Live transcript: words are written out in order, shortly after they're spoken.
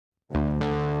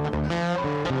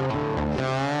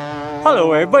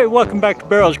Hello everybody, welcome back to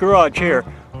BareRose Garage here.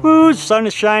 Woo, the sun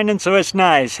is shining so it's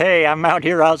nice. Hey, I'm out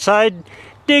here outside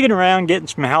digging around getting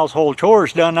some household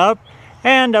chores done up.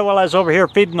 And while I was over here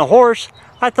feeding the horse,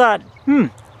 I thought,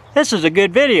 this is a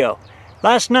good video.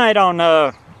 Last night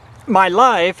on my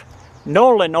live,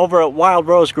 Nolan over at Wild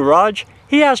Rose Garage,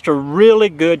 he asked a really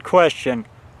good question.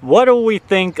 What do we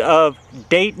think of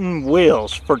Dayton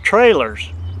wheels for trailers?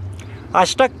 I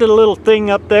stuck the little thing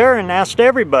up there and asked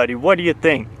everybody, what do you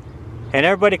think? And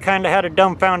everybody kind of had a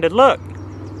dumbfounded look.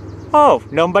 Oh,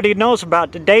 nobody knows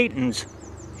about the Daytons.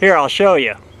 Here, I'll show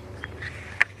you.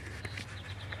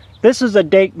 This is a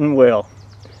Dayton wheel.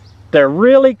 They're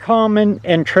really common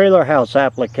in trailer house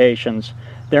applications.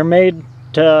 They're made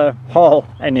to haul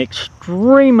an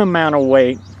extreme amount of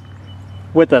weight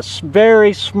with a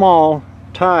very small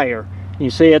tire.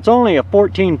 You see, it's only a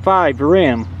 14.5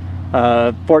 rim,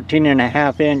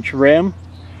 14.5-inch rim.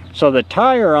 So the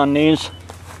tire on these,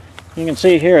 you can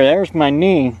see here, there's my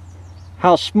knee,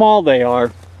 how small they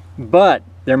are, but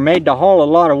they're made to haul a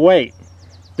lot of weight.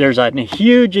 There's a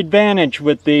huge advantage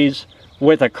with these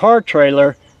with a car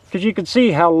trailer, because you can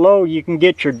see how low you can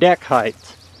get your deck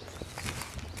height.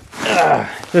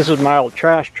 This is my old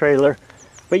trash trailer,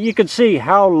 but you can see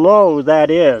how low that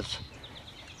is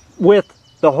with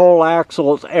the whole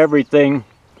axles, everything.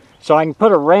 So I can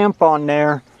put a ramp on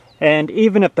there, and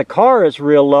even if the car is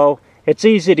real low, it's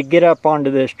easy to get up onto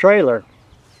this trailer.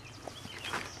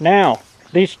 Now,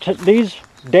 these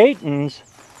Daytons,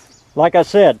 like I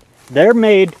said, they're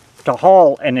made to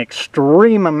haul an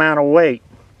extreme amount of weight.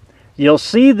 You'll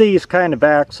see these kind of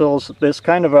axles, this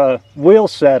kind of a wheel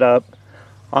setup,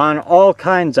 on all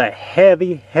kinds of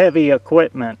heavy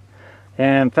equipment.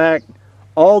 And in fact,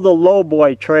 all the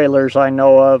lowboy trailers I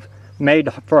know of,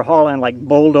 made for hauling like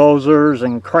bulldozers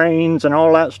and cranes and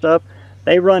all that stuff,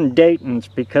 they run Daytons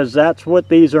because that's what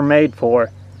these are made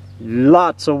for.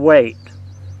 Lots of weight.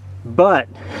 But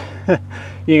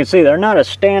you can see they're not a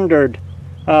standard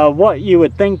what you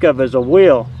would think of as a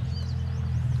wheel.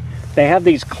 They have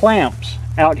these clamps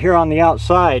out here on the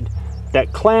outside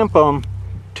that clamp them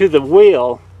to the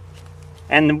wheel.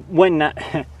 And when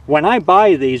I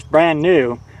buy these brand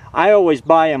new, I always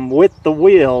buy them with the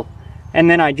wheel,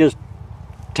 and then I just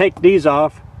take these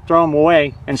off, throw them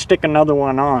away, and stick another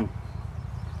one on.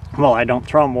 Well, I don't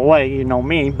throw them away, you know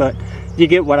me, but you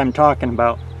get what I'm talking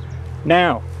about.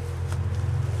 Now,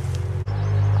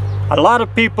 a lot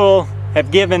of people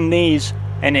have given these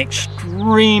an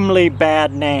extremely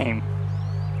bad name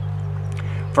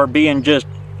for being just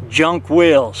junk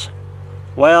wheels.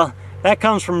 Well, that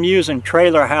comes from using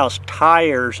trailer house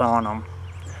tires on them.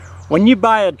 When you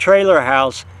buy a trailer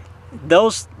house,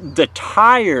 the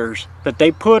tires that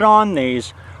they put on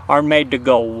these are made to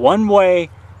go one way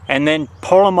and then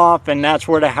pull them off, and that's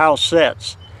where the house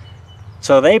sits.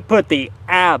 So they put the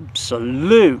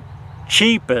absolute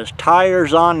cheapest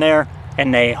tires on there,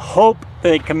 and they hope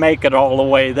they can make it all the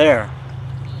way there.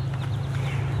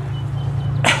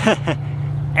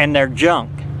 And they're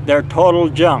junk. They're total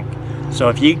junk. So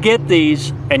if you get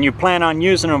these and you plan on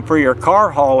using them for your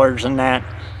car haulers and that,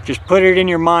 just put it in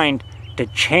your mind to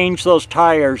change those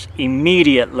tires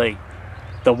immediately.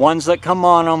 The ones that come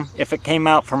on them, if it came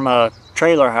out from a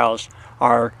trailer house,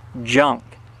 are junk.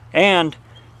 And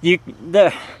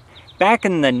back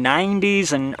in the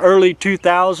 90s and early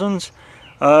 2000s,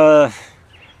 the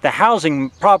housing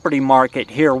property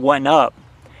market here went up,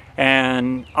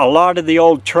 and a lot of the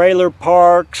old trailer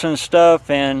parks and stuff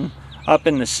up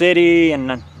in the city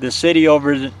and the city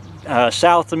over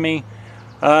south of me,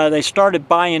 they started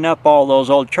buying up all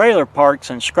those old trailer parks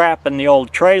and scrapping the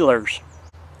old trailers.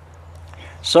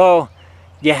 So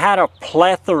you had a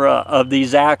plethora of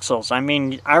these axles. I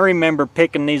mean, I remember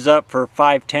picking these up for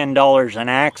 $5, $10 an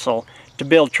axle to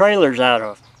build trailers out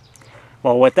of.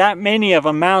 Well, with that many of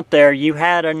them out there, you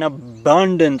had an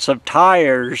abundance of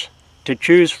tires to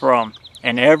choose from.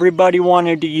 And everybody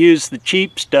wanted to use the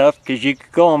cheap stuff because you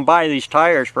could go and buy these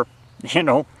tires for, you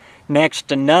know, next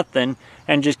to nothing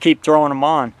and just keep throwing them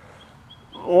on.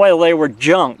 Well, they were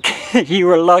junk. You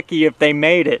were lucky if they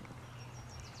made it.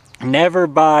 Never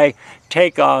buy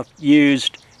takeoff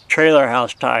used trailer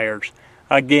house tires.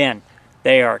 Again,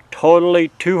 they are totally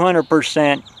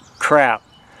 200% crap.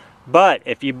 But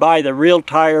if you buy the real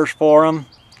tires for them,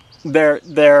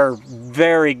 they're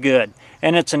very good.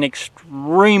 And it's an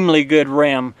extremely good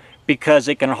rim because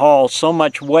it can haul so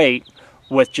much weight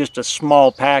with just a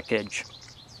small package.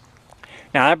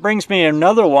 Now that brings me to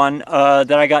another one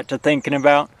that I got to thinking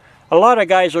about. A lot of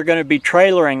guys are going to be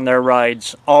trailering their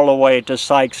rides all the way to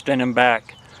Sikeston and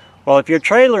back. Well, if you're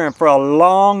trailering for a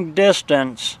long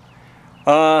distance,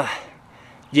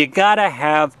 you gotta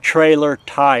have trailer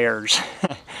tires.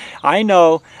 I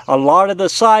know a lot of the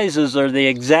sizes are the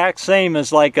exact same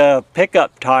as like a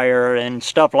pickup tire and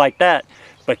stuff like that,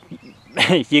 but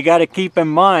you gotta keep in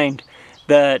mind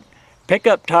that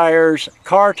pickup tires,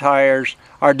 car tires,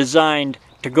 are designed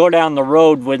to go down the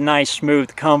road with nice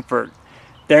smooth comfort.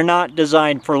 They're not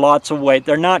designed for lots of weight.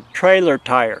 They're not trailer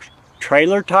tires.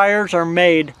 Trailer tires are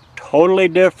made totally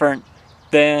different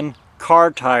than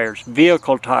car tires,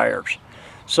 vehicle tires.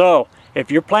 So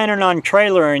if you're planning on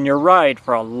trailering your ride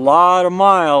for a lot of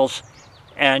miles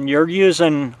and you're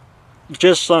using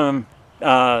just some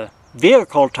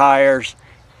vehicle tires,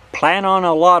 plan on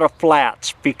a lot of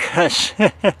flats, because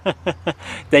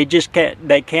they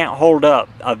can't hold up.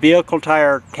 A vehicle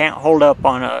tire can't hold up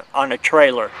on a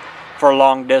trailer for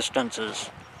long distances.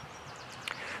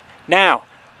 Now,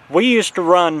 we used to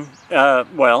run,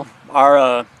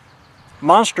 our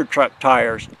monster truck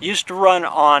tires used to run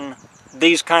on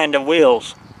these kind of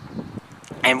wheels,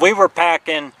 and we were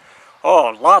packing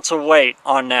lots of weight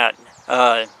on that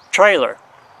trailer.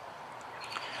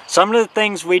 Some of the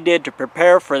things we did to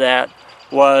prepare for that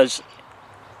was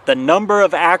the number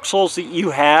of axles that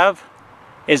you have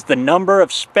is the number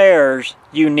of spares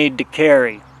you need to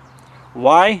carry.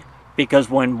 Why? Because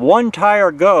when one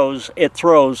tire goes, it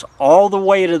throws all the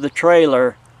weight of the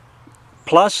trailer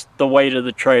plus the weight of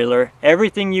the trailer,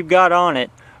 everything you've got on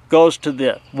it, goes to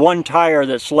the one tire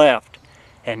that's left.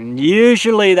 And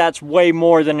usually that's way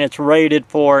more than it's rated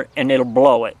for, and it'll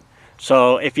blow it.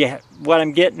 So what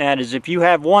I'm getting at is if you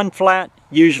have one flat,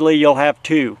 usually you'll have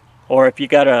two. Or if you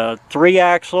got a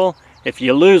 3-axle, if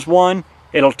you lose one,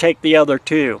 it'll take the other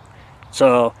two.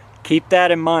 So keep that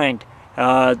in mind.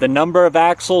 The number of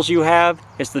axles you have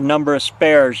is the number of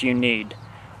spares you need.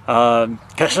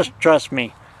 Because trust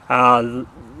me,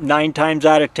 9 times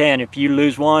out of 10, if you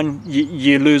lose one,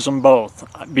 you lose them both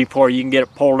before you can get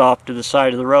it pulled off to the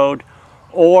side of the road.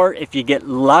 Or if you get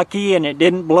lucky and it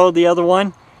didn't blow the other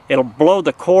one, it'll blow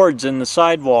the cords in the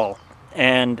sidewall.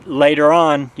 And later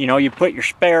on, you put your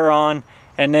spare on,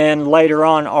 and then later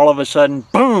on, all of a sudden,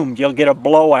 boom, you'll get a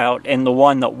blowout in the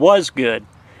one that was good.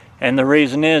 And the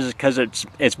reason is because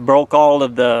it's broke all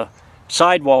of the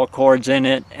sidewall cords in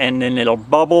it, and then it'll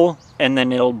bubble, and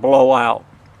then it'll blow out.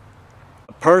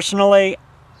 Personally,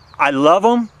 I love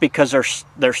them because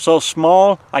they're so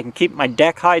small. I can keep my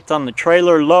deck height on the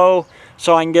trailer low,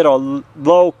 so I can get a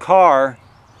low car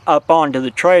up onto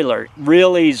the trailer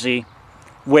real easy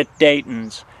with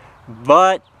Daytons.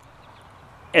 But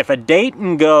if a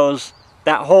Dayton goes,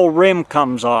 that whole rim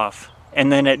comes off,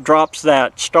 and then it drops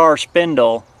that star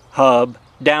spindle hub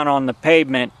down on the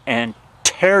pavement and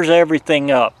tears everything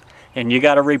up, and you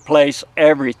got to replace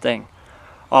everything.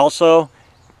 Also,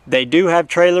 they do have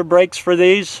trailer brakes for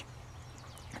these.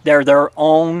 They're their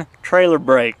own trailer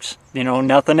brakes.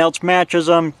 Nothing else matches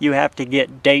them. You have to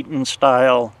get Dayton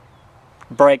style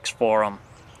brakes for them.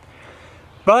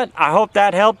 But I hope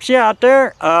that helps you out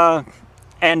there.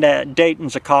 And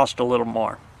Dayton's cost a little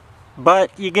more,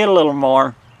 but you get a little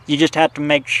more. You just have to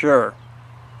make sure.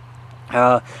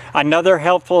 Another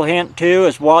helpful hint too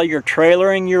is while you're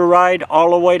trailering your ride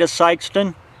all the way to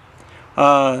Sikeston,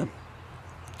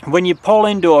 when you pull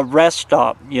into a rest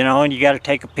stop, and you got to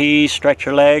take a pee, stretch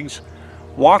your legs,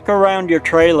 walk around your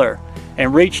trailer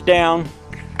and reach down.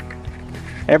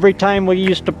 Every time we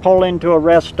used to pull into a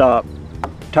rest stop,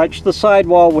 touch the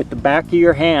sidewall with the back of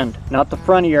your hand, not the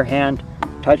front of your hand.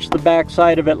 Touch the back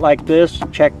side of it like this,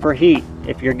 check for heat.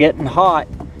 If you're getting hot,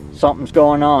 something's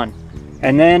going on.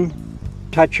 And then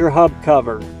touch your hub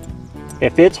cover.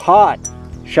 If it's hot,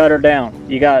 shut her down.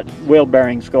 You got wheel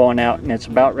bearings going out and it's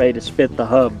about ready to spit the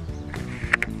hub.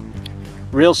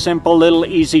 Real simple little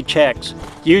easy checks.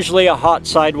 Usually a hot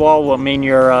sidewall will mean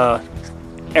your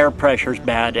air pressure's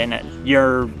bad in it.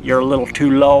 You're a little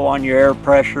too low on your air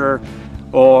pressure,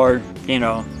 or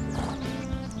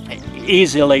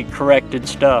easily corrected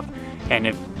stuff. And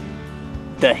if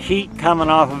the heat coming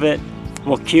off of it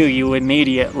will cue you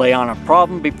immediately on a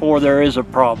problem before there is a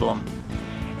problem.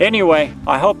 Anyway,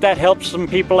 I hope that helps some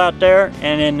people out there,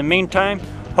 and in the meantime,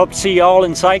 hope to see y'all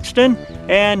in Sikeston,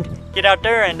 and get out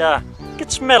there and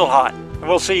get some metal hot.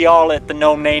 We'll see y'all at the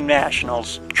No Name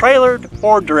Nationals. Trailered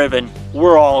or driven,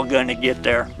 we're all gonna get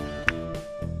there.